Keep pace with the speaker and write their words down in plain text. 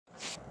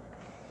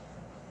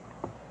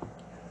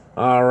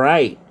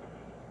Alright.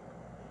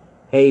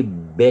 Hey,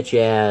 bitch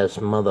ass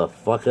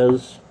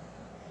motherfuckers.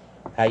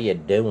 How you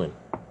doing?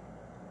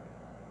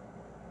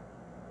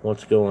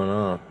 What's going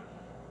on?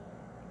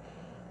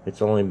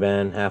 It's only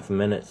been half a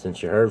minute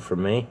since you heard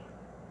from me.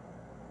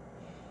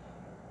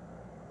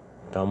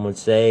 Some would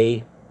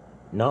say,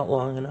 not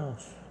long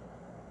enough.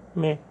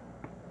 Meh.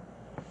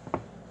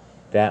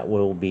 That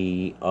will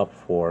be up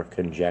for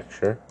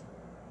conjecture.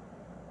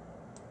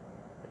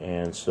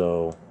 And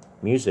so,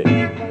 music.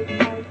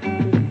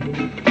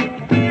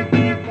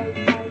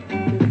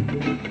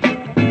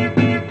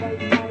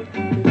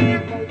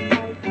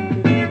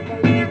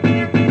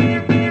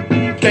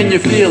 Can you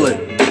feel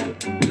it?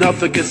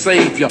 Nothing can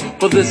save ya,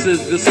 but this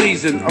is the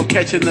season of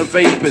catching the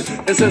vapors.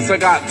 And since I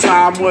got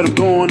time, what I'm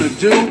gonna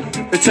do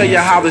to tell you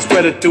how they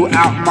spread it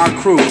throughout my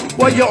crew.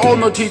 Well, you all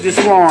know T.J.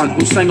 Swan,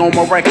 who sang on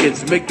my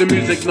records. Make the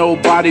music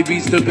nobody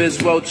beats the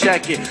biz, well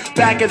check it.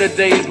 Back in the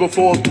days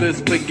before this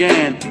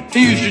began,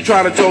 he used to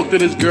try to talk to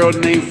this girl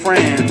named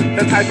Fran.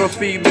 The type of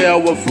female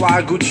with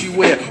fly Gucci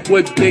wear,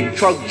 with big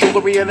truck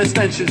jewelry and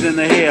extensions in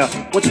her hair.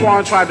 When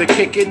Swan tried to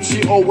kick it,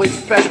 she always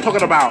fessed,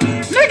 talking about,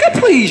 nigga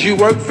please, you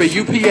work for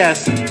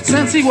UPS.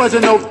 Since he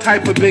wasn't no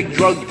type of big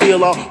drug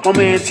dealer, my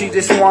man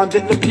T.J. Swan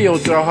didn't appeal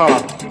to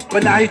her.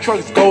 But now he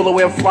trucks gold to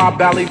wear fly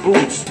ballet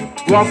boots,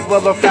 rough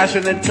leather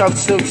fashion and tough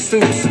silk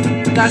suits.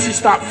 Now she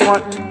stopped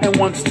fronting and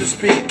wants to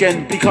speak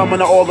and be coming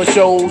to all the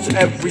shows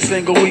every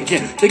single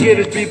weekend. To get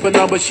his beeper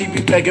number, she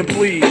be begging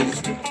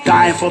please,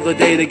 dying for the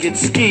day to get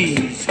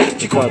skis.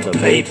 She caught the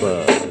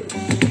vapor.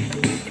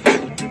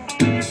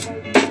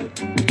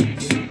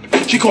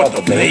 She caught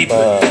the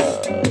vapor.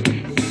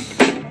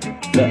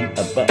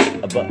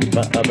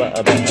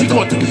 She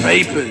caught the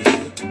vapors.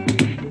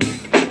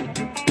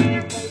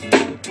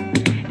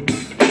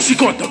 She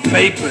caught the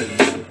vapors.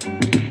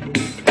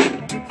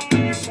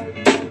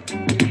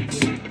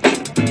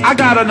 I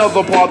got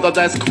another brother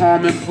that's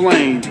calm and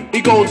plain. He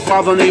goes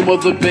by the name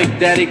of the Big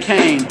Daddy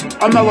Kane.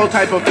 A mellow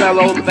type of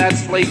fellow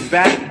that's laid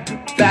back.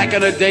 Back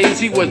in the days,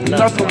 he was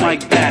nothing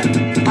like that.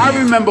 I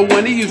remember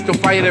when he used to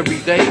fight every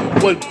day.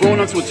 What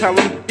grown-ups would tell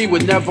him, he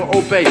would never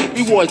obey.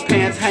 He wore his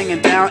pants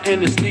hanging down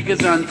and his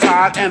sneakers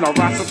untied, and a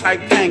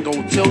Rasta-type tango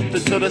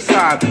tilted to the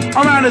side.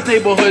 Around his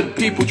neighborhood,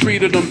 people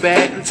treated him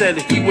bad and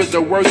said he was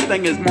the worst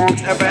thing his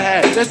mom's ever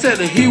had. They said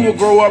that he would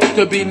grow up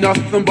to be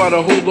nothing but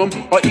a hoodlum,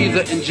 or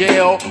either in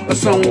jail or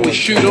someone would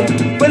shoot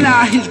him. But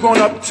now he's grown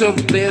up to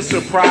their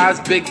surprise.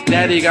 Big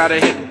Daddy got a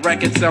hit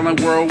record selling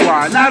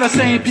worldwide. Now the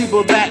same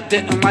people that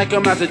didn't like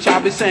him as a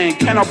child be saying,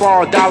 can I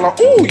borrow a dollar?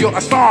 Ooh, you're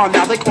a star.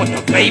 Now they caught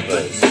the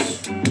vapors.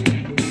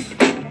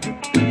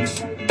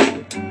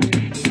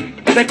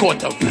 They caught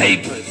the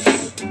vapors.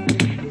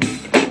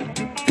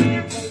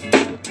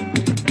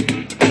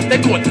 They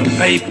caught the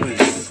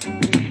vapors.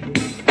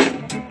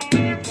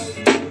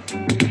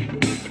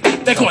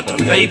 They caught the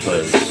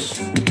vapors.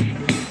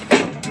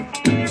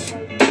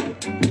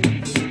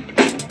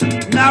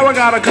 Now I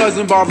got a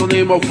cousin by the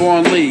name of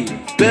Vaughn Lee,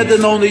 better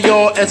known to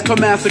y'all as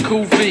Commander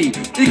Cool V.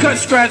 He cut,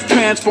 scratch,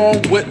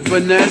 transform with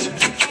finesse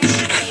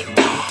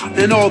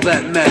and all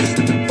that mess.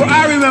 But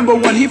I remember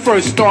when he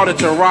first started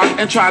to rock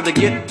and tried to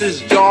get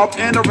this job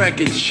in a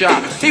record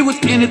shop. He was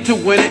in it to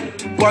win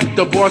it, but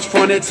the boss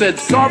fronted, said,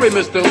 sorry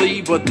Mr.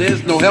 Lee, but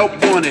there's no help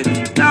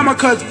wanted. Now my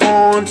cousin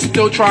Vaughn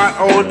still try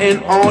on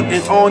and on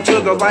and on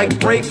till the light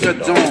break of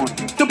dawn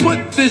to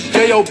put this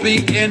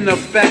J.O.B. in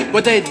effect,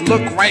 but they'd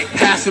look right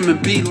past him and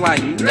be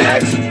like,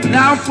 next.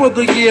 Now for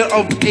the year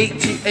of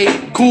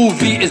 88, Cool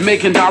V is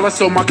making dollars,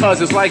 so my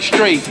cousin's like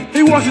straight.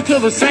 He walks into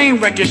the same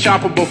record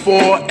shop of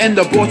before, and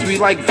the boss be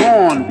like,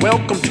 Vaughn,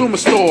 welcome to my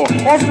store.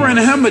 Offering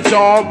him a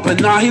job, but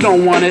nah, he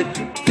don't want it.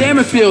 Damn,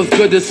 it feels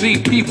good to see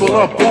people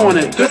up on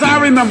it. Cause I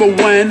remember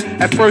when,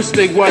 at first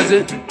they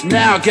wasn't.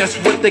 Now guess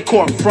what they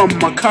caught from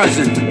my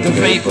cousin? The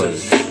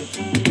vapors.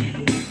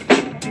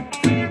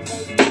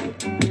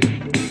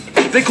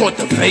 They caught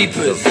the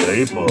vapors. The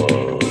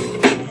vapors.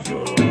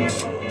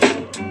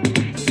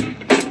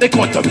 They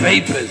caught the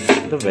vapors.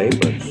 The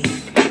vapors.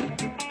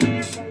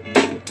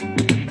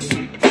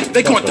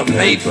 They caught the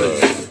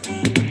vapors.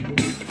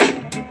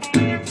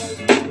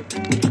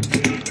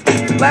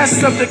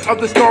 Last subject of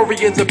the story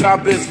is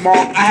about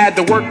Bismarck. I had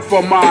to work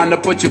for mine to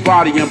put your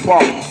body in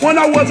park. When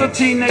I was a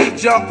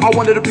teenager, I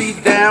wanted to be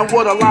down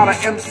with a lot of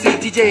MC,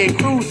 DJ, and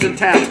crews in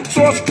town.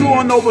 Saw a screw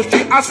on Nova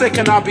Street, I said,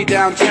 can I be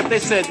down, champ? They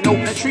said no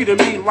and treated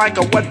me like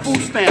a wet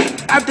food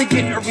stamp. After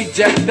getting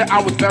rejected,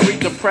 I was very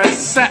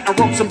depressed. Sat and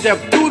wrote some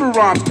Deaf Doodle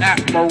rhymes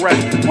at my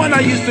rest. When I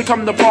used to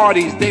come to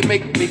parties, they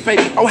make me pay.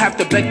 I would have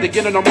to beg to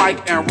get on the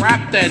mic and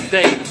rap that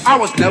day. I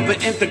was never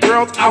into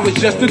girls, I was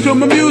just into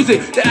my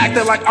music. They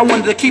acted like I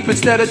wanted to keep it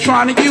instead of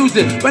trying to use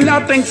it. But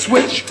now things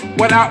switch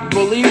without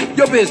belief.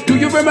 Yo, biz, do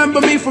you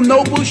remember me from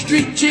Noble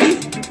Street,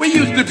 Chief? We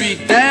used to be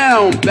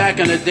down back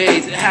in the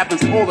days. It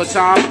happens all the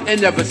time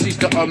and never cease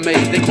to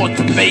amaze. They caught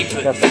the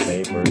vapors. Got the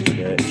vapors,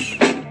 bitch.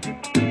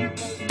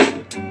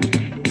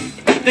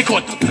 They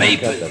caught the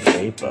vapors. Got the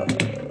vapors.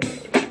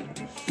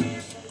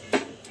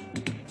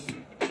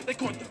 They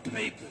caught the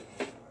vapors.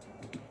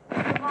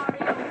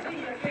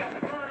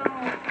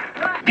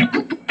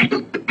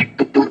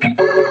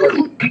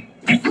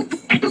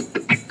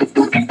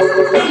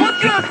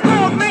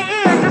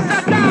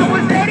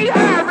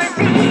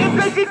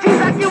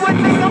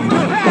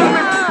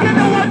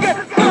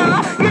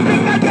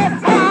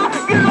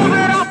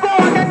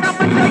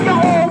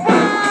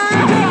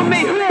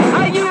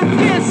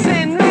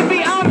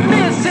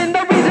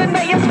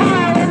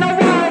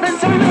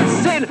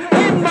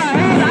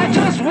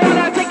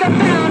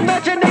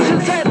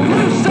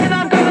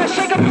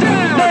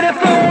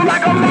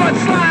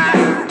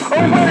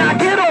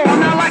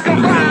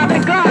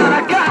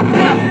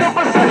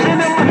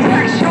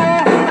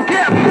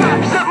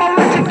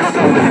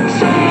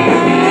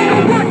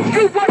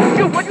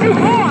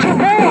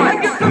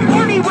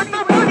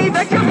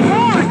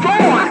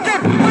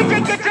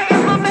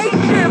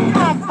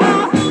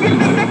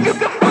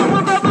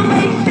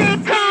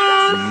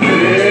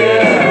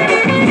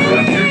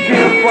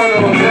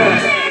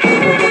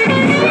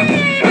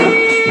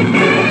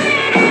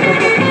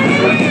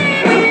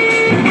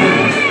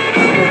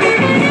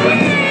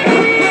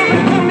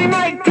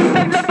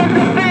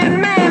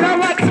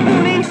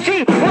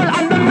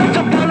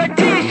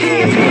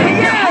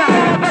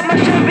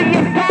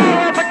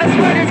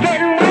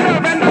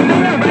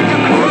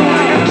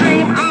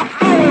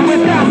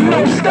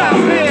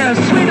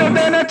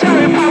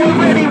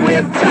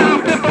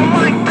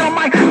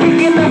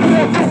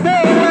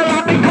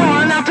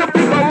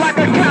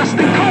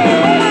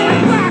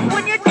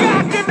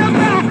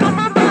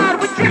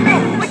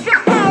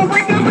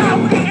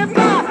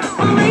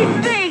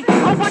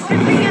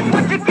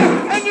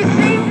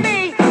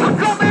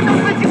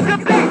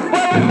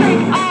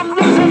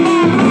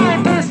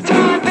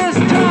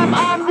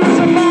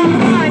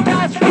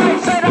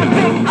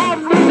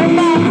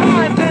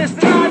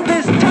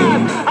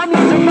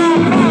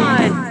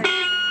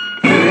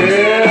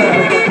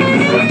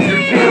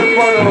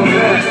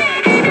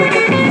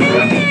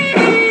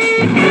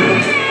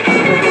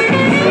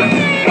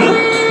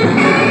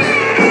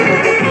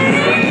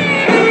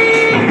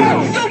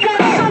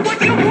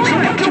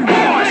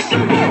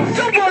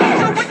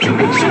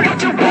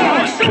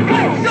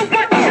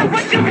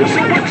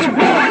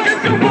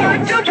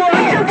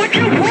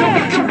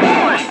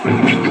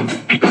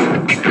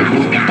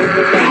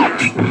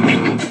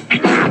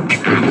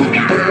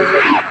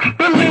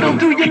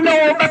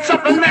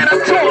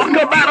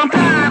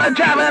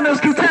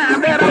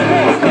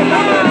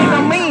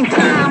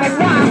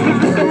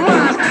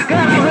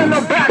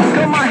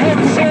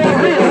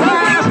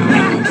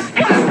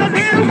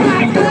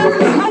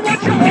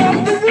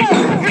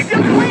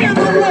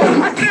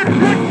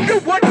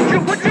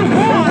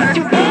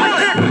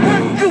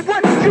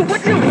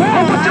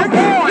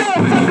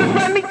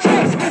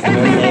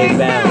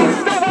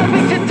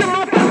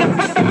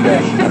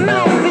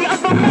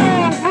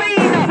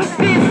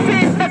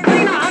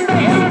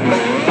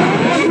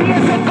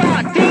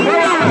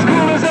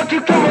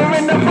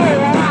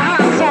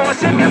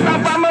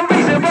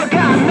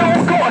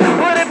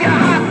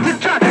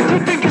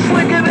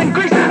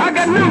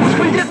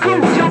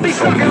 screws, you'll be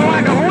sucking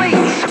like a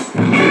leech.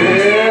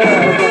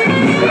 Yeah,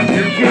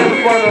 you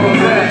can't follow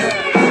that.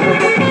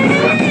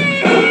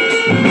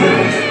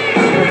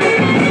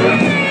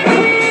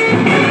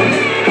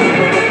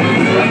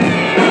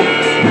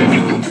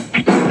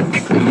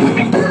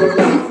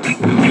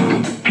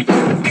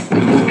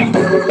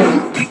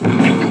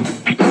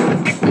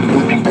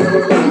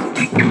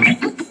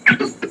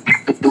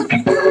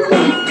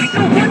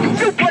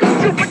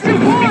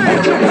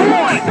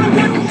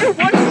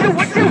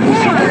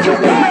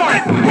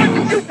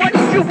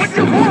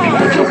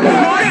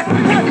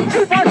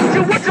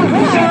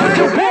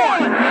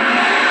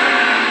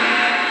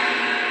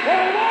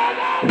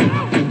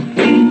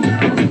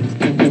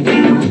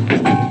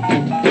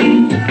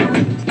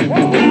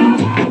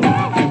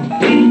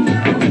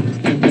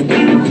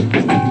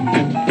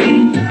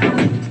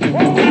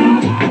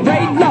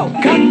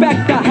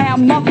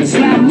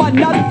 Slam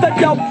another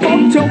dope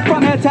photo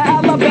from here to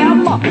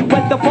Alabama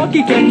with the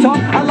funky guitar.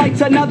 I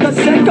light another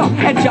cigar,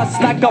 and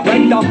just like a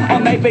Vader, or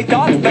maybe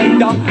Darth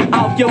Vader,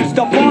 I'll use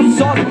the force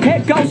source.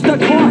 Here goes the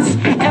cross,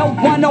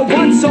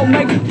 L101, so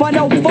make fun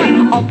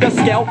of the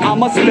scale.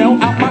 I'ma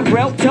spill out my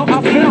grill till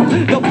I feel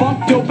the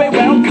funk to be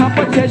well.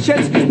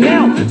 Competition's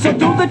now, so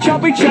do the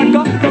chubby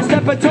checker. Don't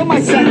step into my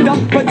sector,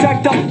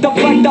 protector,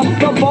 deflector,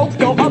 the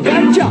vocal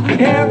avenger.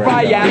 Here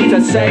I am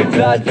to save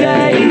the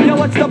day.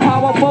 Yo, it's the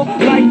powerful,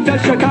 like the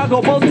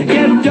Chicago Bulls.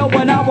 Give you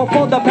an hour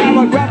for the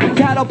paragraph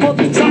catapult.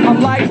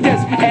 Something like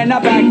this in a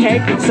back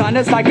cave. Sun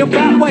is like a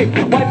fat wave,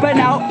 wiping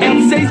out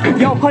MCs.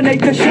 Yo, I need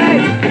to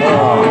shave.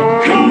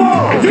 Come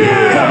on,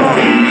 yeah! Come on,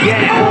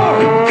 yeah!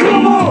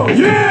 Come on,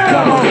 yeah!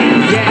 Come on,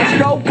 yeah! I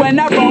stroll when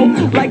I roll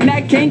like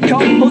Nat King Cole,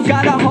 who's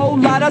got a whole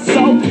lot of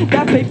soul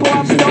that people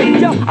have stoked.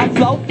 Yo, I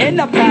float in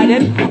the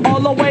pattern all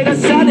the way to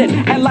sudden,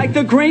 and like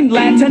the Green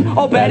Lantern,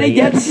 or better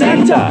yet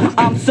Santa,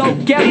 I'm so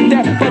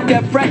gifted but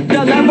different,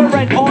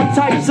 delivering all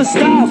types of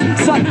styles.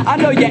 Son, I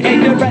know you're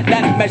ignorant,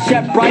 let me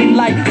shed bright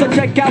light. So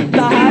check out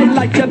the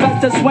highlight, you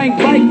best to swing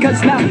right,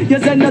 cause now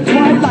you're in the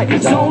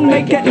twilight zone.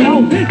 Make it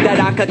known that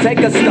I could take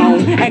a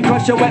stone and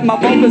crush it with my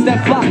vocals, then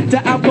fly to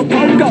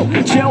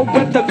Acapulco. Chill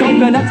with the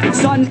coconuts,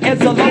 sun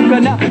is a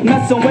coconut,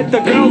 messing with the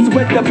girls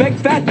with the big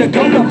fat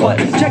Dakota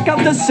butts. Check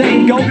out the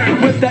single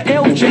with the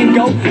ill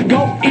jingle.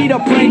 Go eat a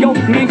Pringle,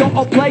 mingle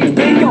or play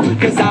bingo,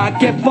 cause I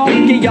get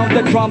funky on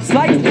the drums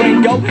like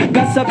Ringo.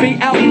 Best to be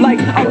out like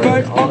a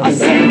bird or a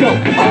single.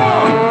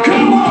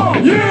 Come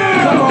on,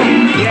 yeah! Come on,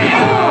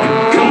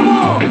 yeah! Come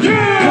on,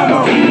 yeah! Come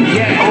on,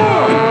 yeah!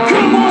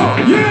 Come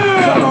on, yeah!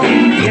 Come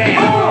on, yeah!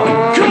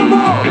 Come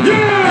on,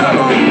 yeah! Come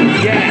on,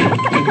 yeah!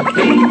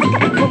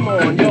 Come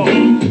on, yo.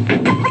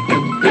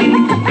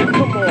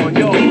 Come on,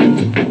 yo.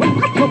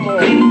 Come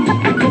on.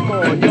 Come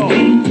on, yo.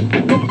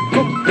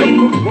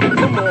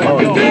 Come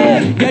on, yo.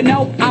 You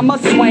know I'ma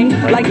swing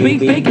like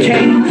BB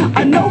King.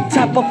 I know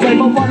type of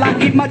flavor while I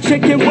eat my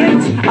chicken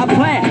wings. I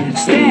plan,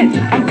 stand,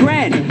 I'm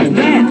grand,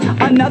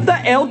 land another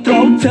L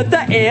throw to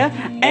the air,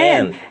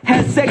 and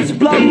heads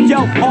explode. Yo,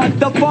 on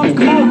the funk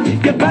mode,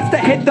 you best to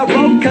hit the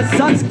road, cause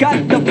sun's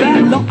got the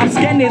bad look. I'm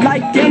skinny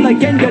like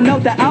Gilligan, you know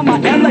that I'm a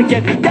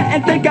elegant.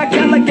 Didn't think I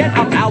kill again,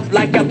 I'm out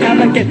like a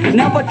pelican.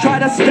 Never try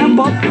to step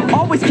up,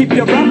 always keep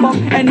your rep up.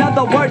 In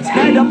other words,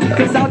 head up,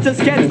 cause I'll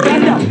just get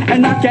fed up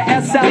and knock your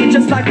ass out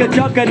just like a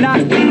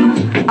juggernaut.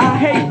 I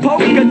hate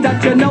polka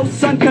dot, you know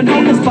sun can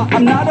hold a spot.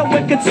 I'm not a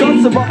wicked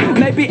sorcerer,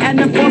 maybe an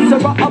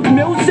enforcer of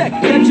music.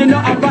 That you know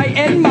I write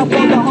in my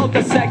folder. Hold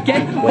a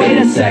second, wait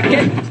a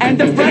second, and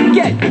the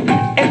bracket.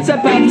 It's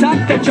about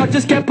time the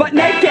judges get butt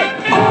naked.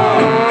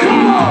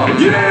 Come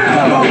on, yeah!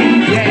 Come on,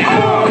 yeah!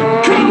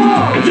 Come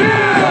on,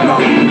 yeah! Come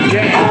on,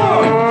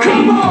 yeah!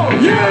 Come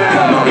on, yeah!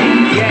 Come on,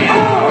 yeah!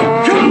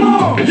 Come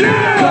on,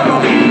 yeah! Come on,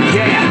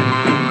 yeah!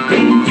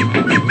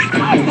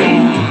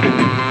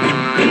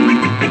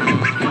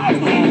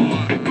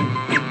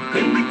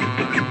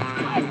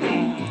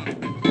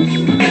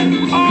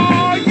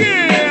 Oh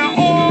yeah,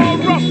 all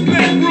rough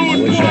neck,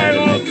 rude boy,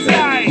 all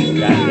tight.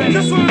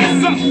 This one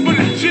is up for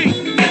the G.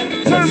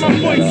 Turn my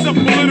voice up a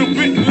little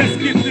bit, let's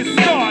get this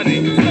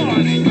started.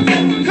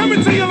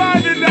 Coming to you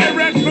live and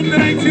direct from the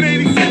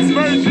 1986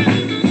 version.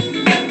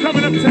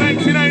 Coming up to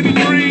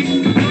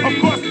 1993, of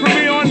course,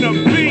 premiere on the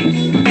beat.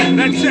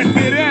 Now check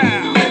it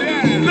out.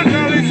 The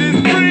girlies is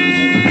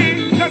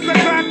free, cause the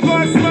clock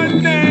costs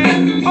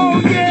Monday. Oh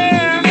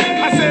yeah,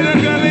 I said the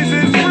girlies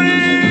is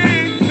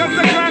free, cause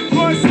the clock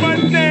costs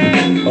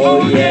Monday.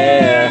 Oh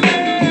yeah.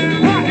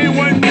 Riding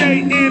one day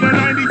in a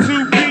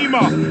 92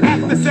 Beamer.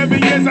 After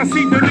 7 years, I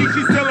see Denise,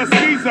 she's still a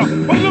skeezer.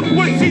 But look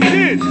what she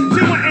did.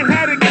 She went and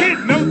had a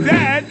kid, no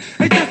dad,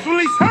 and just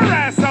released her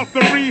ass out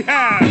the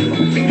rehab.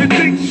 You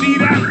think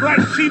she'd act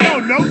like she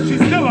don't know?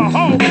 She's still a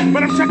hoe,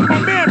 but I'm checking my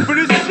man for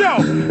this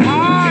show.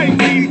 Hi,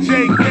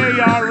 DJ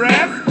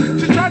KRF.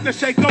 She tried to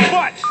shake her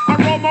butt. I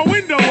rolled my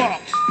window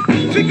up.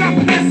 She got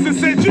pissed and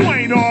said, you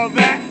ain't all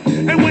that,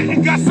 and went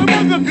and got some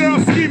other girl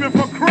scheming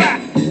for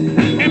crack.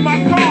 In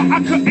my car, I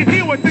couldn't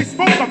hear what they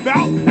spoke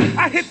about.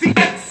 I hit the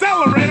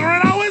accelerator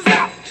and I was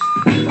out.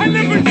 I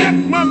never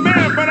checked my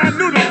man, but I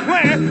knew the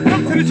plan.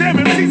 Come to the jam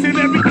and MCs and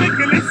they be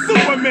thinking they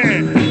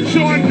Superman.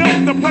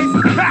 place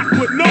is packed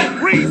with no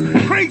breeze,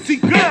 crazy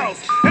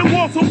girls and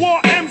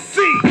wall-to-wall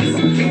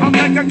MCs. I'm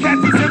like a cat,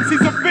 these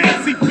MCs a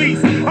fancy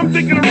beast. I'm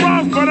thinking of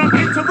rhymes, but I'm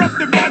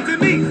interrupted by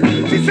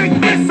Denise. She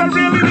said, Chris, I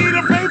really need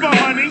a favor,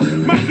 honey.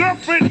 My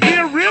girlfriend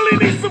here really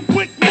needs some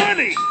quick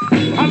money.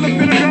 I looked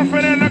at her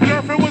girlfriend and her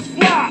girlfriend was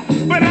fly,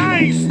 but I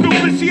ain't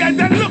stupid, she had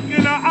that look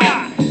in her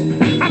eye.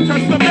 I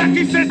touched her back,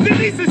 he said,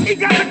 Denise, is he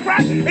got the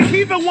crack? Is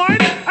he the one?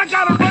 I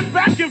gotta run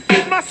back and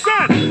feed my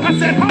son. I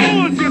said, how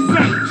old is your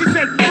son? She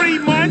said, 3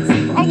 months.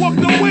 I walked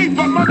away,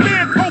 but my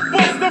man told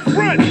bust the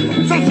front.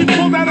 So she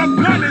pulled out a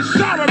gun and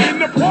shot him in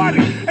the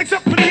party.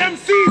 Except for the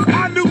MCs,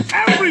 I knew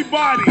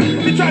everybody.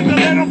 She tried to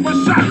let off a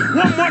shot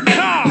one more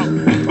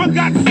time, but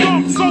got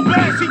stumped so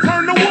bad she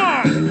turned to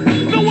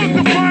wine. No one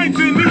could find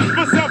Denise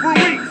for several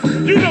weeks.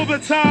 You know the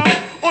time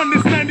on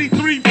this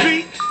 93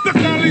 beat. The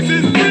Collies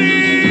is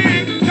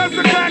free, cause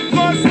the crack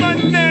costs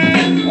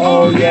money.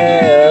 Oh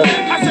yeah.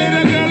 I say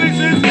the Collies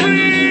is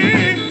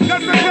free,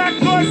 cause the crack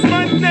costs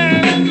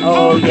money.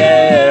 Oh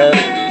yeah.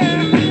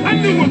 I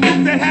knew a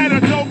group that had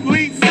a dope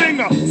lead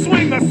singer,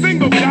 swing a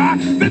single guy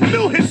that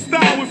knew his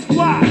style was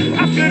fly.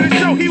 After the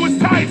show, he was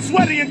tired,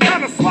 sweaty, and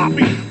kinda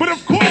sloppy. But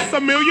of course,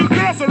 a million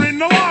girls are in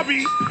the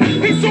lobby.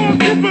 He saw a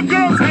group of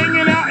girls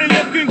hanging out and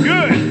looking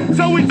good,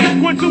 so he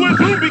took one to his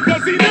room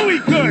because he knew he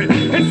could.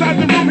 Inside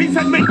the room, he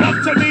said, make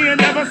love to me and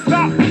never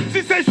stop.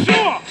 She said,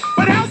 sure,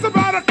 but how's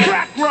about a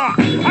crack rock?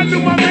 I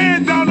knew my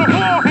man down the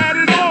hall had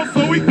it all,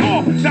 so he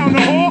called down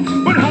the hall,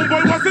 but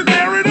homeboy wasn't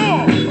there at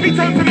all. He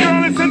turned to the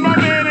girl and said, my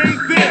man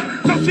ain't there.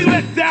 So she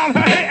let down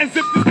her hair and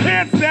zipped his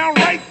pants down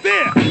right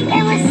there.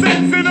 Oral sex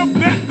in a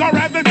back, or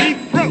rather deep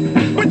throat.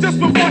 But just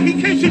before he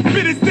came, she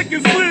bit his dick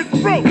and slit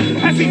his throat.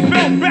 As he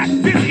fell back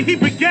dizzy, he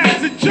began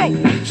to joke.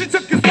 She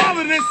took his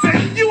wallet and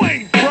said, you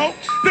ain't broke.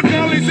 The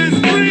girlies is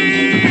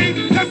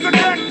free, cause the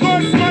crack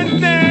costs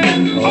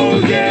money. Oh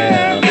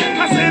yeah.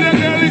 I said the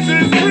girlies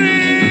is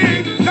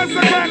free, cause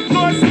the crack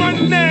costs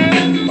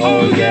money.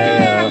 Oh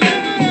yeah.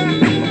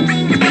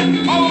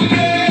 Oh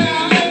yeah.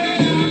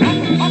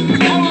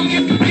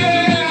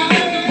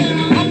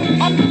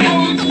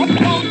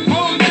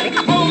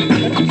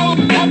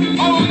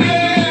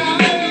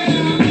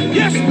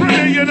 Yes,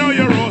 Premier, you know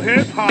you're all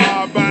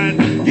hip-hop,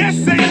 and yes,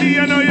 Sage,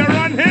 you know you're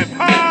on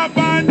hip-hop,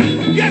 and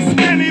yes,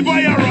 Kenny Boy,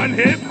 you're on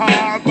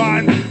hip-hop,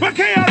 and but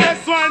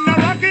KRS One,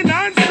 I'm rocking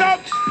non-stop.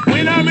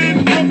 When I'm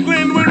in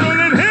Brooklyn, we're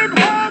running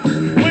hip-hop.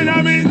 When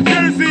I'm in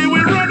Jersey,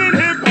 we're running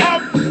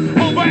hip-hop.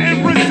 Over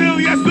in Brazil,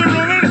 yes, we're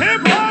running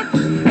hip-hop.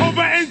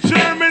 Over in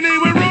Germany,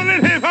 we're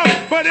running hip-hop.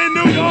 But in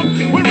New York,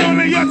 we're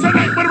rolling you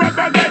tonight. But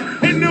right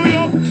in New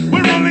York,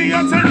 we're rolling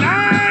you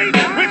tonight.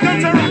 We come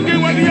to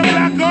rockin' whether you're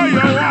black or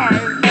you're white.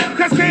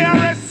 Cause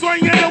KRS One,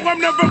 you know I'm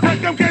never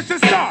frank, I'm catch a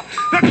star.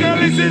 The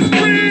girlies is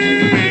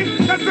free,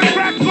 cause the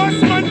crack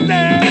costs money.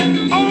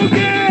 Oh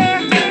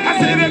yeah, I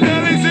say the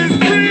girlies is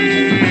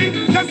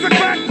free, cause the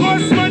crack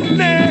costs money.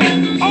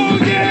 Oh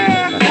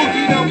yeah,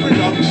 Boogie Down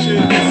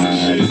Productions.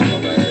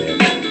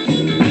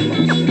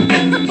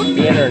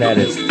 The internet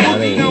is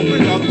funny, guys.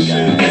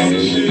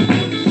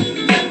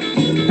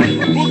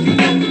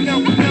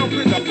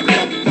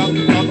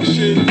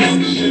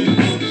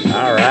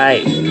 All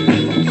right.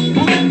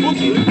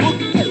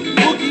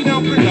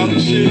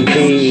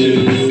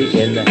 TV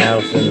in the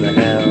house,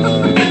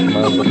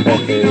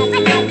 motherfucker.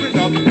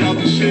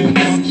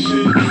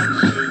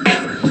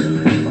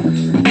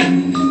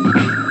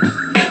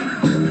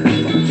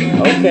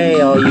 Okay,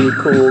 all you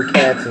cool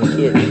cats and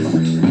kittens.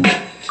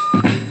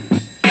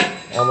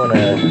 I'm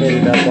gonna hit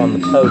it up on the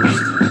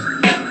post.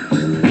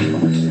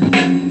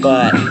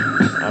 But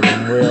I'm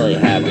really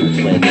happy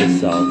to play this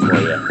song for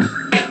you.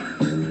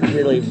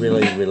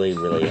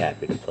 Really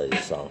happy to play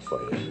this song for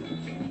you.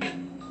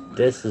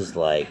 This is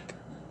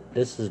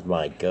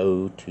my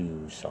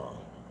go-to song.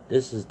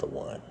 This is the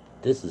one.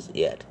 This is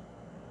it.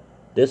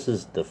 This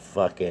is the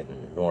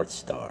fucking North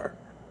Star.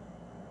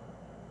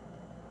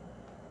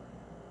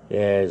 Yeah,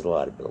 there's a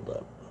lot of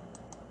build-up.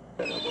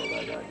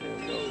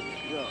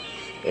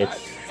 It's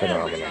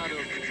phenomenal.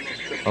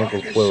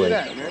 Uncle Quilly.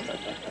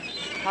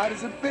 Hot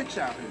as a bitch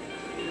out here.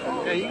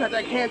 Hey, you got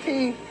that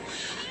canteen?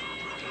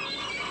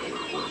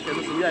 Okay,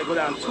 listen, you gotta go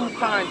down 2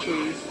 pine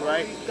trees,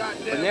 right?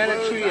 Banana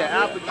tree, an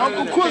apple tree.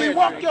 Uncle Quilly,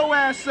 walk your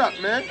ass up,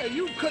 man. Hey,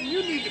 you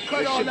need to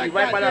cut all that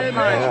right by that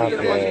pine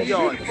tree.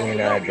 Yo,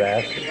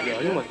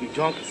 you must be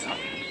drunk or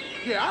something.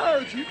 Yeah, I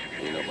heard you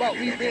about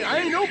me being. I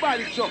ain't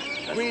nobody drunk.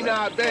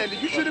 Green-eyed bandit.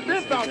 You should have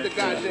been found the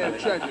goddamn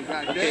treasure,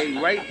 goddamn. Okay,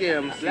 right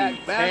there, Black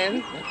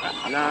 10,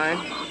 9,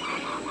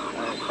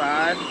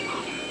 5.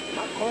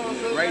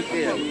 Right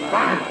there.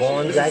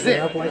 Corn's acting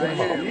up like a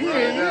mom.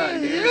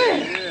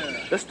 Yeah.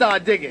 Let's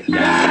start digging.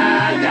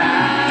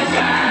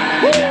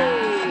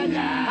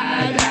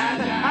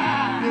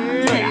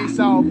 It's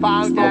all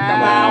found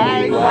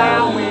out.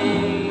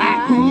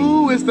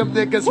 Who is the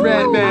biggest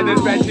red man that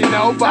Reggie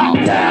know about?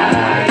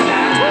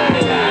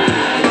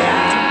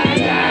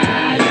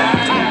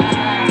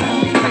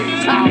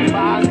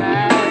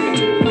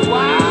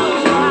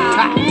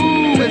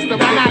 Who is the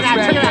biggest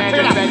red man?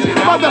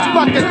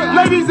 Motherfucking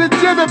ladies and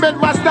gentlemen,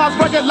 my style's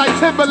rugged like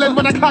Timberland.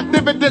 When I clock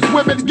dividends,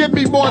 women give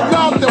me more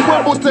love than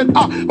Wimbledon.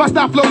 My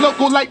style flow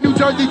local like New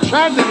Jersey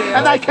Transit,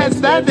 and I can't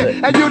stand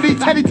it. And you need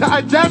Teddy to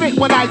unjam it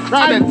when I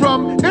cram it.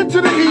 From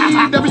into the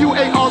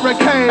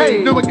E-W-A-R-K.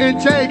 Hey, Newark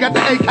NJ, got the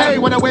AK.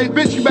 When I wave,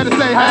 bitch, you better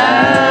say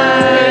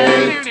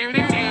hey.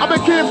 I'm a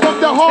kid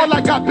from the hall,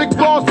 I got big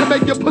balls to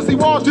make your pussy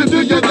walls to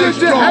do your dish.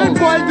 Hey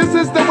boy, this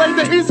is the way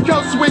the East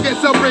Coast swing it,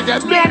 so bring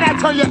it. Man, I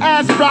turn your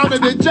ass browner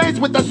than James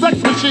with the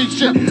sex machine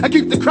shit. I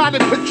keep the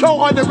chronic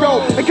patrol on the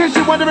road. In case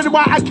you're wondering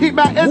why I keep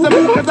my ends up,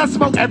 because I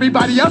smoke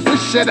everybody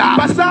else's shit out.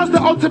 My style's the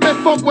ultimate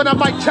funk when I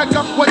mic check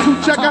up,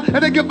 1-2 checker,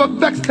 and they give a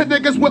vex to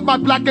niggas with my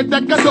black and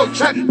decker. So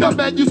check the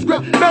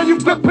manuscript,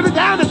 manuscript, put it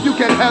down if you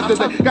can't handle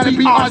it. Gotta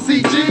be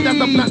RCG, that's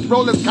a blessed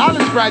rollers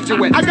college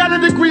graduate. I got a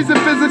degrees in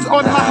physics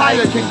on how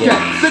high I can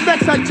get. The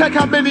next I check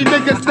how many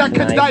niggas that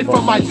can die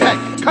for my tech.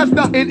 Cause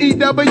the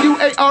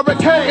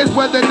N-E-W-A-R-K is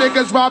where the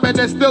niggas robbing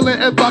and stealing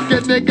and bucking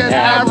niggas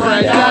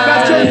every day.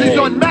 Now Jersey's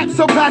on map,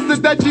 so past the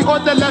Dutchie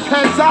on the left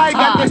hand side.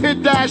 Got the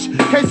hit dash,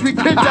 case we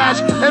kid dash,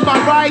 and my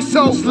ride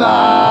so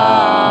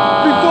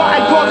slide. Before I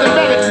call the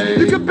medics,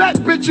 you can bet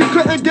bitch you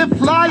couldn't get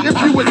fly if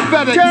you was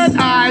FedEx. Can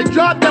I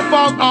drop the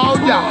phone? Oh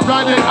yeah,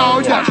 running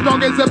oh yeah,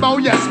 strong as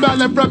ammonia,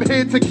 smelling from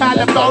here to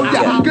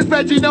California. Cause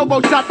Reggie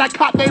Noble shot that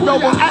cop named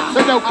Noble at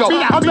Sunoco.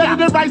 I'm better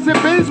than rice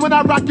and beans when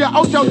I rock your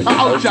Ocho to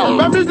Ocho.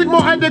 My music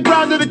more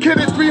underground than the kid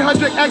at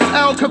 300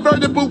 XL.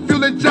 Convertible,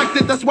 fuel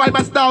injected, that's why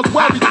my style's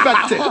well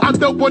respected. I'm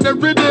dope on the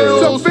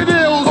riddles, so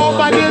fiddles, all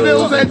my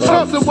niddles and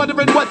chumps are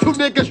wondering what two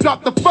niggas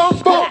dropped the phone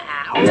for.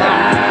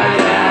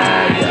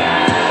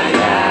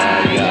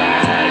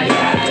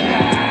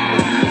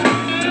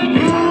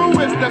 Who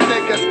is the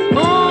niggas?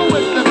 Who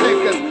is the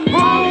niggas?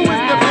 Who is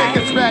the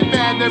niggas? Fat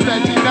man and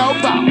Reggie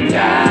Noble.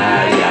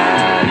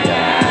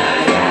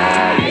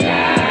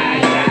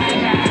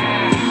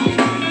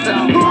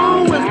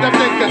 The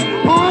niggas,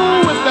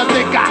 who is the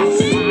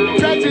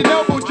niggas? Reggie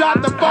Noble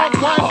dropped the funk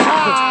one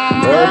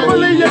time.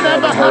 Normally you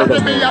never heard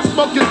of me. I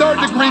smoke your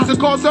 3rd degrees and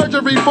call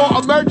surgery for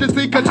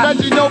emergency. Cause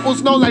Reggie Noble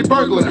smell like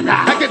burglars.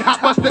 I get hot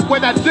busted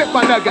when I dip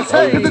my nuggets.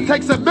 Cause it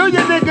takes a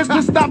million niggas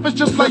to stop us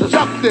just like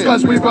Chuck did.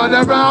 Cause we run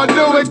around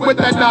Newark with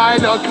that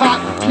 9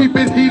 o'clock. Keep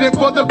it heated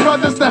for the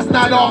brothers that's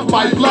not off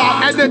my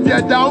block. And if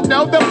you don't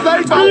know the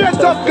flavor, be a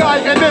tough guy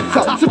and it's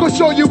up. So go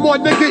show you more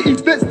nigga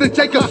events than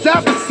Jacob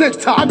Javits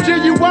Center. I'm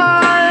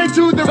genuine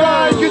to the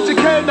ride, get your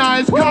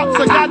canines. Cops,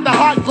 I got the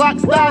hot clock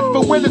style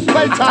for when it's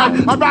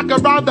playtime. I rock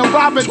around the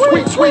robin,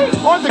 tweet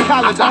on the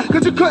calendar.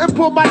 Cause you couldn't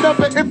pull my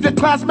number if your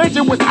class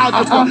major was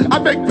algebra. I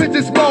make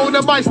bitches moan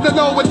and might still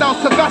know without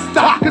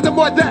Sylvester. Cause I'm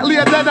more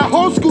deadlier than a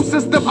whole school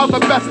system of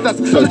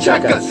investors. So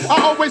check us.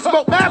 I always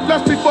smoke mad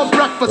blunts before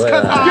breakfast.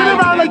 Cause I get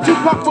around like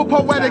Tupac for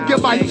poetic,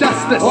 give my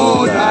justice.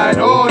 Hold tight,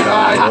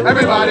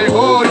 everybody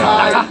hold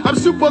tight. I'm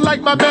super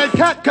like my man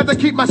Cat, cause I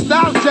keep my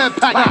style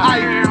jam-packed.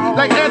 I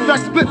like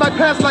Anthrax, split my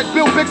pants like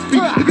Bill Bixby.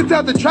 You can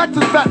tell the tracks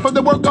is back from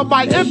the work on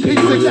my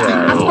MP60.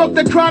 I smoke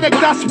the chronic,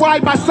 that's why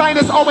my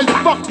sinus always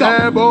fucked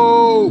up.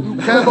 Cabo,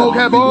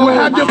 what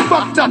have you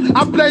fucked up?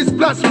 I blaze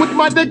blunts with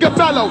my nigga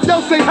Mellow.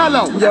 Yo, say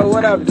hello. Yo,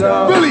 what up,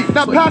 dog? Really,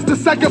 now pass the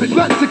second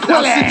blunt to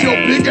Quell. Sit your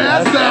big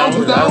ass down,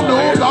 cause I don't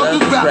know about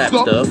this rap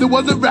stuff. There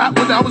wasn't rap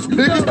when I was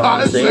picking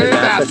cotton, saying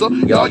massa.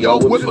 Yo,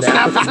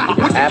 whippersnapper,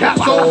 with the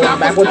caps on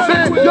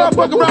backwards. Y'all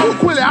fuck around with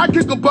Quilly, I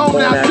kick a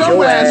bone out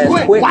your ass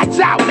quick. Watch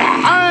out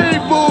now. I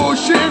ain't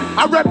bullshit.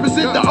 I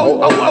represent the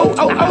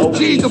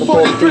OGs, the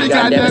 43,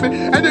 goddammit.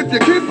 And if you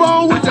keep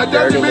on with your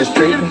dirty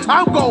mistreating,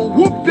 I'm gon'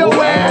 whoop your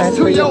ass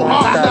to your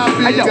heart.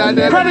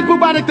 Chronic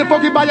bubonic, the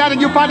funky biotic,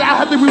 you find it. I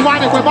have to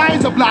rewind it when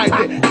minds are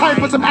blinded. Time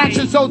for some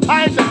action, so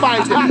time to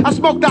find it. I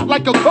smoked out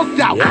like a cooked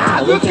out.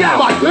 Look out,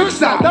 my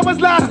looks out. That was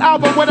last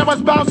album when I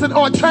was bouncing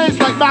on trains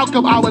like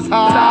Malcolm. I was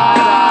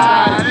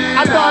high.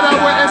 I thought I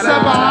wouldn't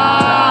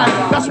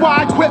survive. That's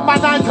why I quit my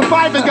 9 to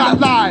 5 and got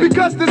live.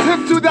 Because this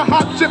hip to the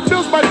hop chip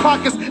fills my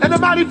pockets. And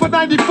I'm out here for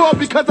 94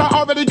 because I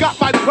already got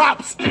my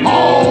props. And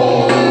nah.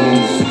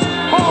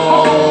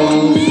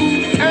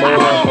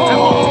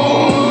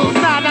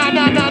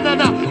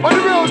 On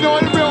the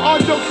real, all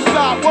jokes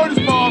aside, word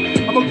is bomb.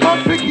 I'ma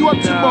come pick you up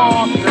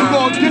tomorrow. We're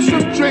gonna get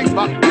some drinks,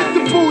 get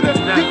the food,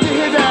 get your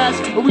hit ass,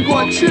 and we're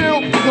gonna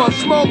chill, we're gonna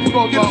smoke, we're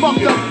gonna get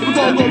fucked up, we're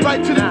gonna go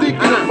right to the deep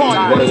in the party.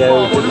 Word is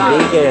bomb, on the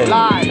real.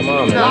 Live. Come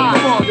on,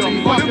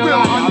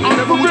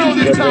 I'm for real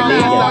this time.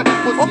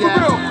 I'm for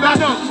real.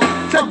 Nah.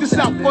 Check this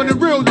out, on the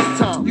real this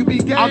time. You be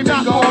game, I'm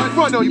not going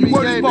front on you.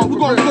 Word is bomb. We're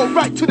gonna go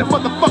right to the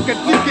motherfucking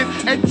deacon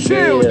and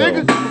chill,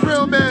 nigga. For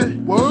real,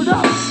 man. Word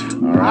up.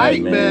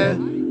 Alright,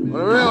 man. On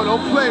the real,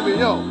 don't play me,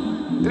 yo.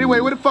 Anyway,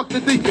 where the fuck the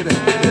deacon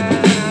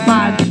at?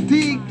 My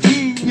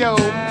deacon, yo,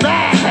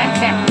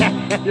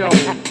 man. Yo,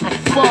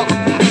 fuck.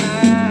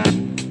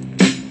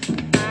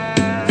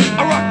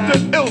 I rock the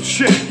ill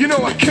shit, you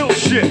know I kill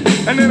shit,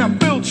 and then I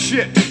build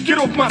shit. Get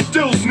off my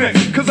stills, Nick,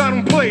 cause I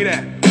don't play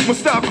that. My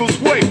style goes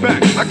way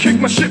back. I kick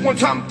my shit one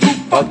time through,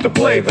 fuck the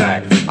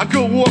playback. I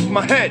go off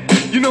my head,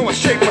 you know I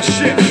shake my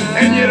shit,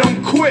 and you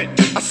don't quit.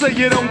 I say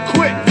you don't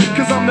quit,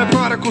 cause I'm the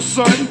prodigal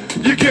son.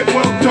 You get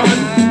well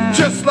done.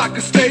 just like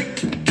a steak.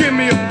 Give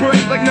me a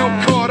break like no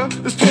Carter.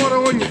 There's tartar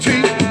on your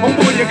teeth. Oh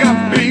boy, you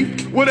got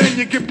beef. Well then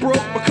you get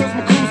broke because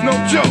my crew's no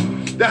joke.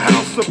 The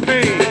house of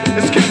pain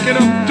is kicking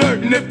up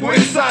dirt, and if we're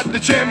inside the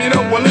jam, you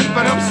know we're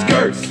lifting up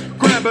skirts.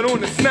 Grabbing on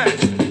the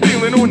snatch,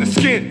 feeling on the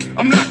skin.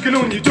 I'm knocking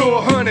on your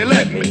door, honey,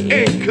 let me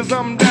in. Cause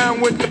I'm down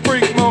with the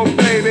freak mode,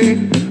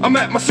 baby. I'm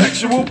at my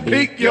sexual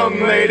peak,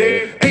 young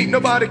lady. Ain't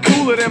nobody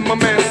cooler than my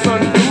man,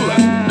 Son Dula.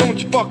 Don't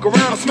you fuck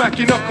around, smack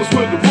your knuckles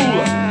with a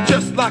ruler.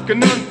 Just like a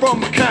nun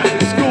from a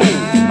Catholic school.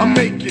 I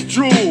make you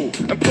drool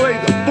and play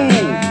the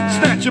fool.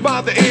 Snatch you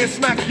by the ear,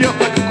 smack you up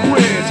like a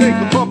quiz. Take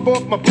the pump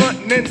off my blunt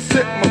and then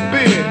sip my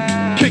beer.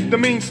 Kick the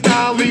mean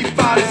style, leave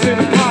bodies in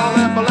a pile.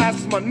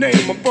 Everlast my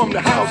name, I'm from the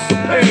house of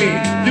pain.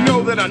 You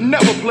know that I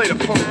never play the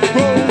funk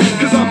roll.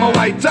 Cause I'm a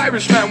white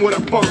Irishman with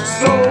a funk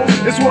soul.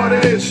 It's what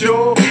it is,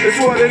 yo. It's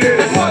what it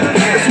is. It's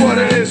what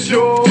it is,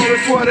 yo.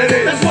 It's what it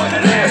is. It's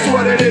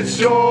what it is,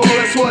 yo.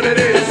 It's what it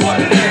is.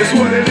 It's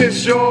what it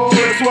is, yo.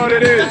 It's what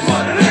it is.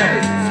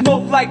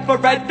 Smoke like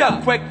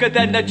Beretta, quicker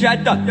than the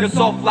Jetta. You're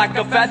soft like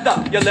a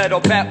feather, your little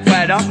pet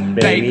wetter.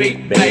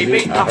 Baby,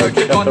 I heard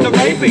you got the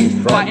rabies.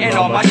 Fighting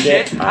all my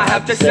shit, I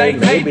have to say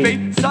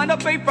maybe. Son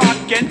of a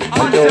rockin'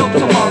 until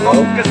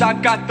tomorrow. Cause I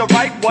got the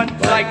right one,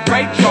 like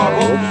Ray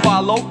Charles.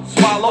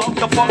 Swallow,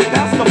 the funk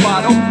past the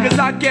bottle. Cause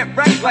I get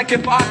wrecked like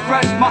if I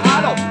crash my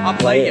auto. I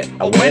play it,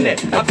 I win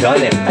it, I've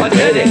done it, I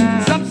did it.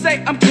 Some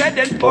say I'm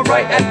kidding, but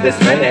right at this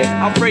minute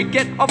I'll freak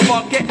it, I'll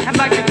funk it, and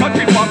like a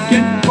country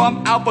bumpkin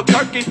from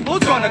Albuquerque. Who's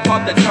gonna call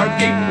the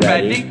turkey?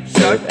 Ready,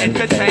 serve,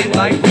 entertain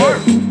like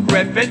Herp.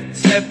 Griffin,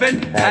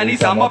 sniffin',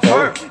 panties, I'm a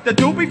perp. The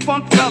doobie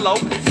funk fellow,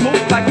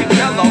 smooth like a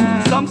jello.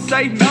 Some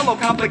say mellow,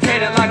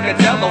 complicated like a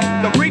jello.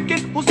 The Rican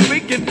who's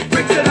speaking,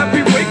 brings it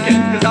every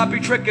weekend. Cause I be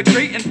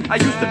trick-or-treating, I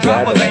used to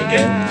drive a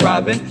Lincoln.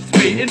 Driving,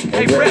 speeding,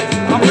 hey Rick,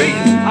 I'm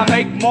reading. I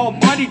make more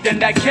money than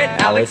that kid,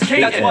 Alex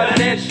Keaton. That's what it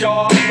is,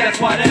 y'all. That's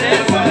what it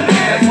is.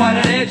 That's what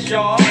it is,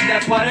 y'all.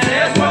 That's what it is.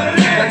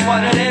 That's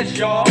what it is,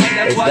 y'all.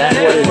 That's what it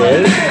is.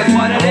 That's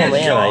what it is,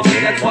 y'all.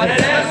 That's what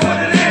it is.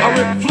 I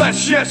rip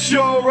flesh, yes,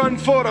 y'all. Run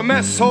for the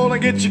mess hall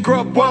and get your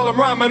grub while I'm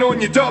rhyming on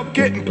your dub.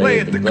 Get and play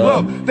at the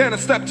club. Then I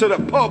step to the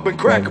pub and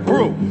crack a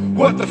brew.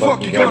 What the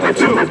fuck you gonna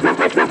do?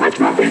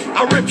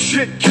 I rip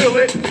shit, kill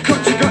it,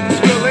 cut your gut and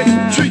spill it.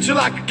 Treat you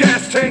like a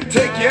gas tank,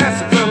 take your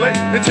ass and fill it.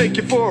 Then take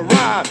you for a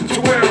ride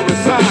to where it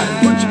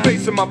resides. Put your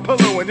face in my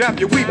pillow and have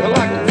you weeping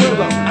like a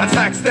willow. I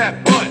tax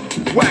that butt,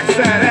 wax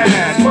that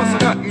ass, bust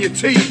a nut in your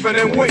teeth and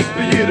then wait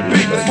for you to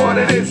beat. That's what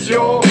it is,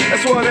 y'all.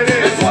 That's what it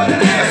is.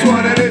 That's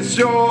what it is,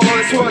 y'all.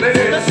 That's what it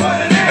is.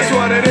 That's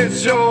what it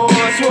is, y'all.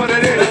 That's what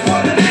it is.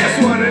 That's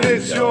what it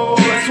is, y'all.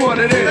 That's what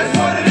it is.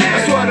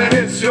 That's what it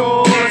is,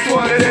 y'all. That's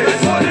what it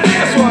is.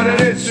 That's what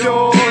it is,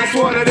 y'all. That's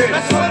what it is.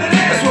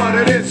 That's what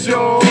it is,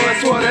 y'all.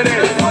 That's what it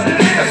is.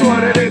 That's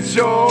what it is,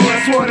 y'all.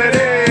 That's what it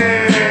is.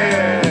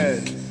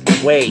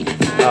 Wait,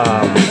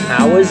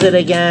 how is it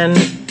again?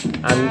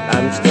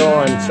 I'm still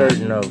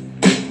uncertain of.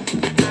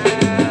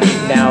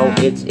 Now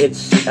it's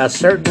a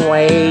certain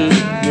way.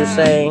 You're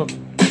saying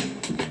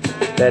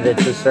that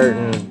it's a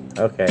certain.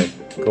 Okay,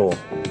 cool.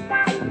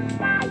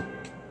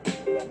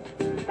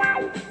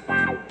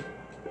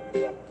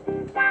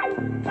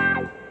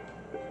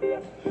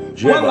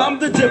 Well, I'm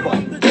the dipper,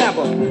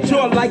 dabber,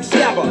 jaw like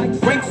stabber,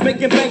 ranks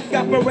making banks,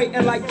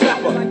 operating like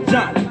trapper,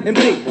 John and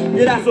B.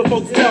 Yeah, that's what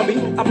folks tell me.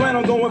 I plan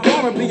on going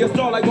far and be a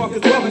star like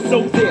Marcus Welby.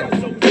 So there.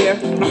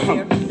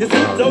 You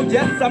see, so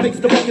yes, I mix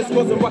the ruckus,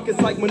 causing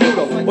ruckus like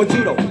Menudo or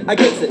Judo. I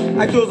gets it,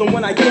 I throws them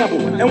when I gamble,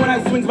 and when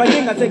I swings my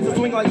king, I takes a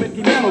swing like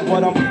Mickey Mantle.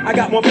 But I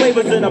got more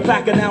flavors in a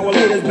pack an hour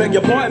later. Beg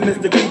your pardon,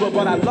 Mr. Cleaver,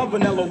 but I love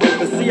vanilla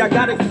wafers. See, I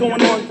got it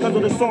going on because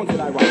of the songs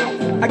that I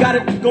write. I got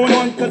it going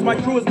on because my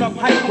crew is enough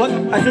hype. But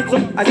I sit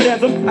them, I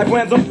stand them, I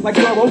brands them like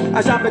Zorro.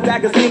 I shop at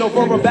D'Agostino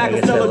for a bag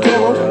of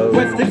Celadoro.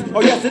 Red sticks,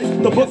 oh yes, it's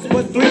the books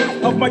was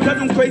 3 of my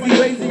cousins, Crazy,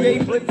 A,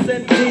 Blitz,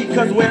 and D.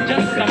 Cause we're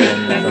just a bit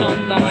less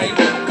on the mic.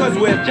 Cause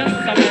we're just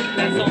a bit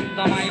less on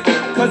the mic.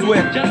 Cause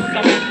we're just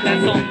a bit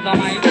less on the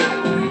mic.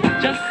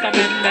 Just a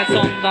bit less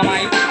on the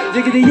mic.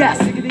 Diggity yes,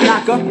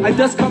 knocker, I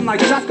just come like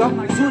Shaka.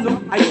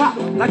 Zulu, I pop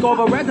like all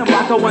the random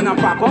rocker when I'm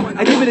proper.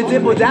 I give it a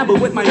dibble dabble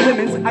with my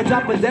women's. I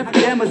drop a deaf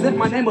jam as if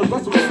my name was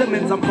Russell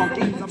Simmons. I'm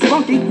funky,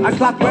 spunky, I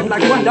clock red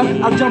like Wonder.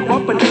 I'll jump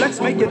up and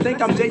flex, make you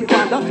think I'm Jane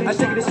Fonda. I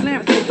shake it a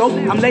slam, Tito.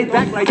 I'm laid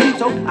back like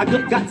Tito. I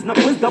got enough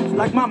wisdom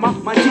like Mama,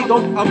 Montego,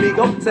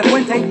 Amigo,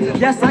 Sefuente.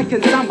 Yes, I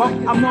can samba.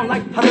 I'm known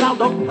like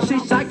Geraldo,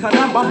 Shisha,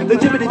 Caramba. The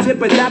jibbity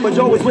jibber dabber,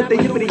 always with the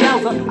yippity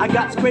yowza. I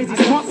got crazy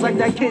smarts like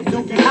that kid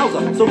Dookie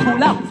Howser. So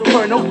cool out,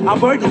 Inferno. I'll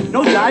burn you,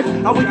 no jive.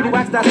 I'll wiggity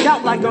wax that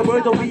scout like a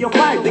bird, will be on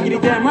fire. Diggity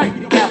damn right,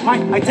 that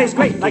pint. I taste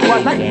great like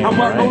Bud Light. I'm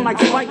well known like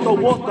Spike or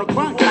Walter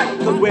Cronkite.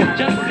 Cause we're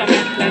just a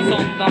bit less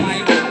on the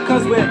mic.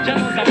 Cause we're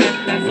just a bit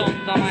less on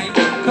the mic.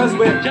 Cause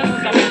we're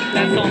just a bit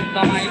less on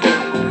the mic.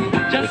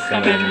 Just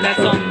a bit less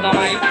on the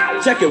mic.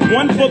 Check it,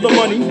 1 for the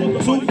money,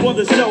 2 for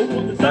the show.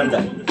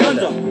 Thunder.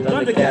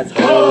 Thundercats.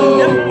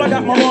 Yep, I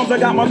got my moms, I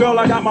got my girl,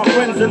 I got my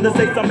friends. In the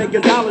States, I'm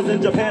making dollars.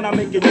 In Japan, I'm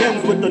making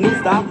yens with the new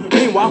style.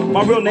 Meanwhile,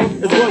 my real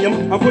name is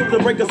William. I'm quick to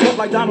break a sweat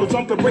like Donald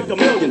Trump could break a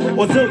million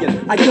or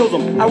zillion. I kills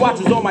them, I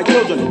watches all my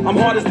children. I'm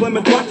hard as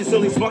Plymouth Rock, you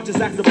silly smucks,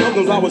 acts of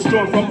pilgrims. I was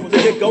strong from the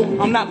get-go.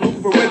 I'm not Luke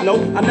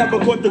Ferrigno. I never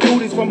caught the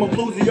duties from a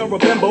floozy or a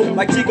bimbo.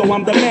 Like Chico,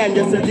 I'm the man,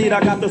 yes indeed,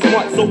 I got the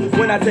smart. So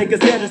when I take a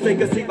stand, just take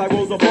a seat like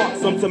Rosa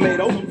Parks. Some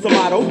tomato,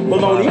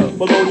 bologna,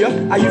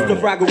 bologna. I used to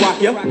fraggle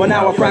rock ya, but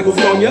now I fraggle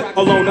stone ya.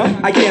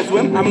 Alona, I can't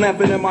swim, I'm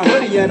laughing in my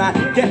hoodie and I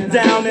get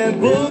down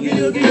and boogie,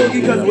 oogie,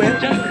 oogie, cause we're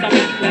just a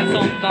bit less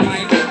on the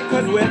mic.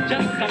 Cause we're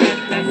just a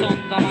bit less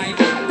on the mic.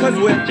 Cause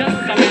we're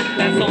just a bit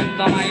less on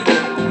the mic.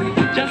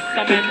 Just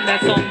a bit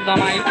less on the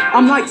mic.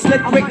 I'm like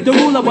Slick Rick the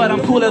ruler, but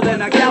I'm cooler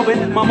than a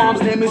Calvin. My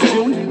mom's name is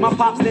June, my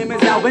pop's name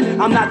is Alvin.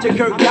 I'm not your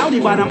Kirk Dowdy,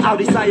 but I'm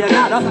Audi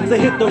Sayonara. So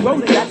hit the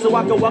road, Jack, so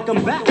I can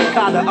welcome back.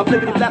 Father, I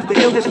flippity flap the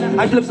English.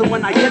 I flip them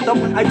when I get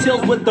them. I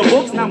chills with the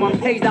books, now I'm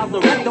paid out the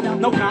rectum.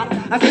 No comp,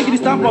 I thinkity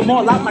stomp them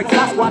all out like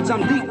Sasquatch,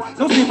 I'm deep.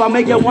 No sleep, I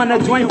make it wanna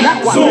join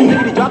Black Watch. I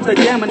thinkity drops the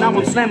jam and now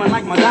I'm slamming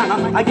like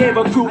Madonna. I gave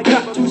a crew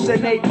cut to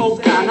Sinead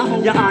O'Connor.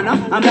 Your Honor,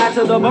 I'm bad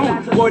to the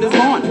bone, word is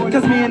on.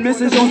 Cause me and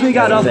Mrs. Jones, we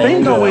got a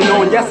thing going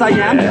on. Yes, I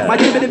am. My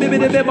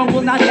tibbity-bibbity-bib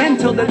will not end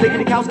till the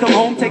diggity cows come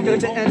home. Take her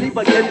to Andy,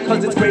 but then,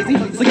 cause it's crazy.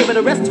 So give it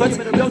a rest, toots.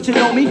 Don't you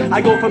know me?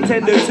 I go from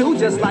 10 to 2,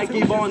 just like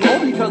Yvonne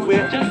Mobley. Cause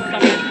we're just a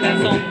bit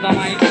less on the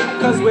mic.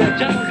 Cause we're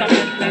just a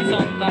bit less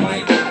on the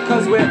mic.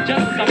 Cause we're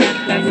just a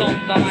bit less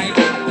on the mic.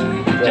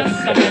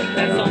 Just a bit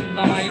less on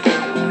the mic.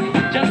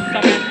 Just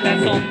a bit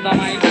less on the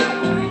mic.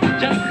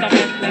 Just a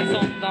bit less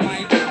on the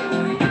mic.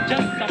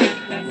 Just a bit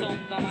less on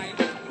the mic.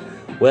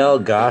 Well,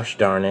 gosh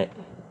darn it.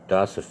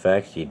 DOS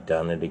Effects, you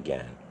done it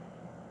again.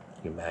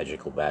 You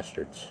magical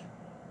bastards.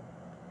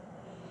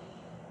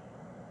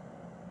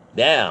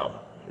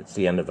 Now, it's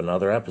the end of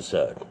another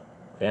episode.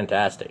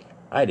 Fantastic.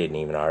 I didn't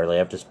even hardly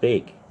have to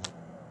speak.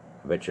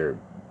 I bet you're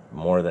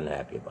more than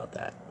happy about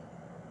that.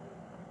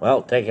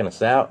 Well, taking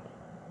us out,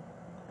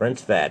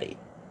 Prince Fatty.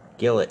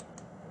 Kill it.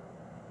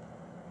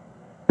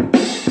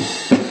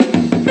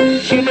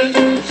 Shimmy,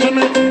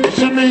 shimmy,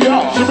 shimmy,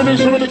 y'all. Shimmy,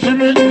 shimmy,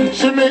 shimmy,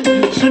 shimmy,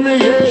 shimmy,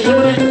 yeah.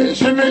 Shimmy,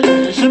 shimmy,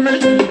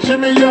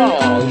 shimmy,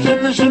 y'all.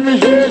 Shimmy, shimmy,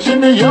 yeah,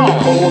 shimmy, y'all.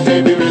 Oh,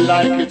 baby, we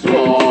like it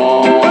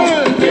raw.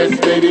 Yes,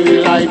 baby, we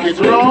like it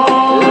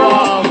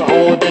raw.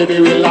 Oh, baby,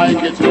 we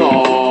like it raw.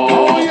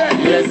 Oh, yeah.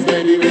 Yes,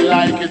 baby, we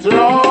like it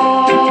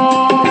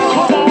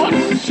raw. Come on.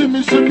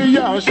 Shimmy, shimmy,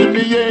 y'all.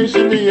 Shimmy,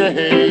 yeah,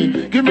 hey.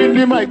 Give me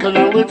the mic and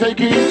I will take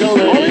it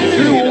away.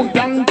 You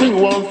dang thing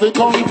was the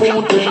kung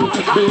fu thing.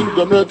 Big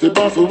the dirty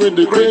boss with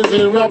the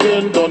crazy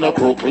rapping. Donna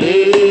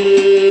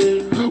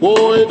proclaim.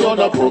 Oh, it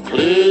donna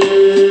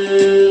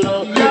proclaim.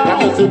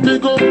 That's a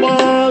big old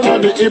ball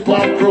on the hip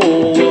hop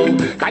crew.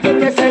 Cause them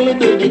necessarily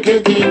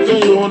dedicated to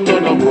you.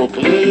 Donna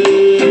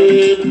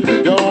proclaim.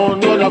 You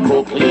donna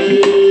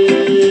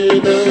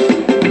proclaim.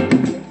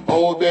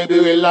 Oh, baby,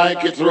 we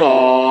like it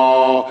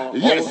raw.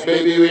 Yes,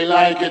 baby, we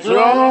like it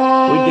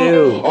raw. We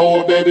do.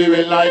 Oh, baby,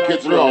 we like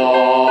it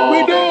raw.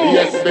 We do.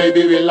 Yes,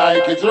 baby, we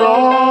like it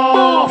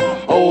raw.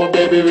 Oh,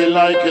 baby, we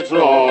like it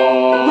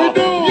raw. We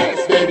do.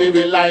 Yes, baby,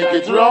 we like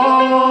it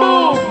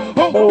raw.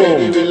 Oh,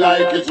 baby, we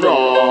like it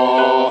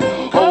raw.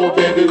 Oh,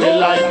 baby, we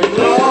like it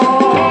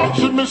raw.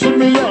 Shimmy,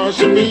 shimmy, yeah,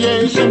 shimmy,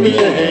 yeah, shimmy,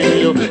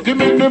 yeah. Give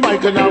me the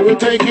mic and I will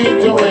take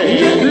it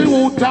away. The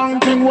Wu-Tang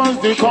thing was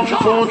the kung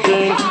fu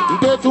thing.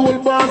 That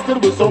old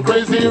bastard with some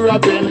crazy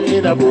rapping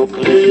in a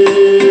Brooklyn.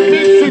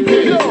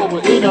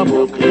 In a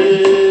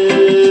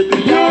Brooklyn.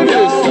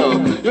 Yes,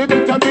 you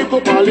better pick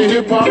up all the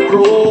hip-hop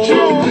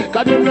crew.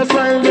 Cause them the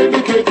style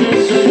dedicated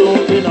to you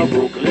in a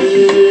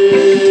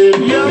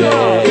Brooklyn.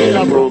 Yeah, in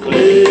a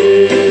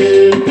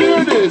Brooklyn.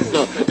 Hear this,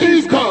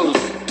 East Coast.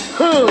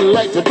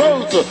 Like the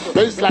boat,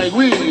 race like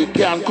we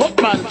can cut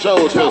man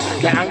shout,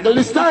 can angle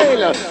the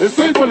style,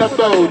 sing on the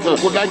boat,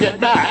 could I get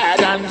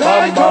mad and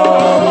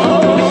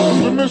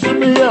tumble? Shimmy,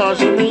 shimmy, yeah,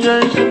 shimmy,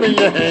 yeah, shimmy,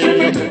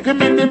 yeah. Give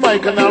me the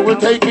mic and I will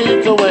take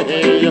it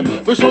away.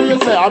 For sure you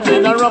say I'm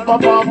in a rap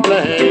up and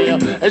play.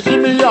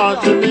 Shimmy, yeah,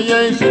 shimmy,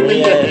 yeah, shimmy,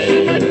 yeah.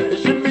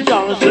 Shimmy,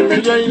 yeah,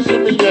 shimmy, yeah,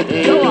 shimmy, yeah.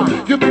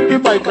 Give me the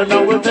mic and I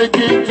will take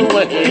it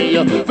away.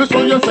 For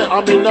sure you say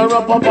I'm in a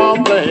rap up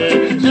and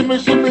play. Shimmy,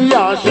 shimmy,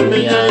 yeah,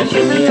 shimmy, yeah.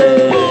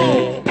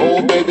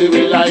 Oh, baby,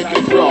 we like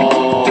it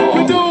raw.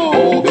 We do.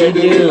 Oh,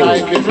 baby, we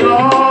like it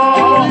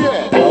raw.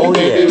 Yeah. Oh,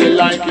 baby, we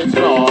like it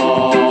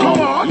raw.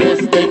 Come on.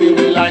 Yes, baby,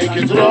 we like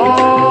it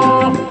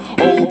raw.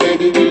 Oh,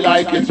 baby, we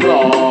like it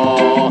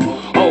raw.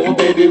 Oh,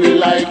 baby, we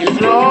like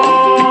it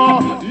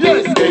raw.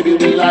 Yes, baby,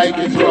 we like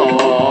it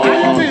raw.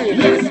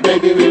 Yes,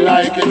 baby, we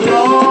like it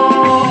raw.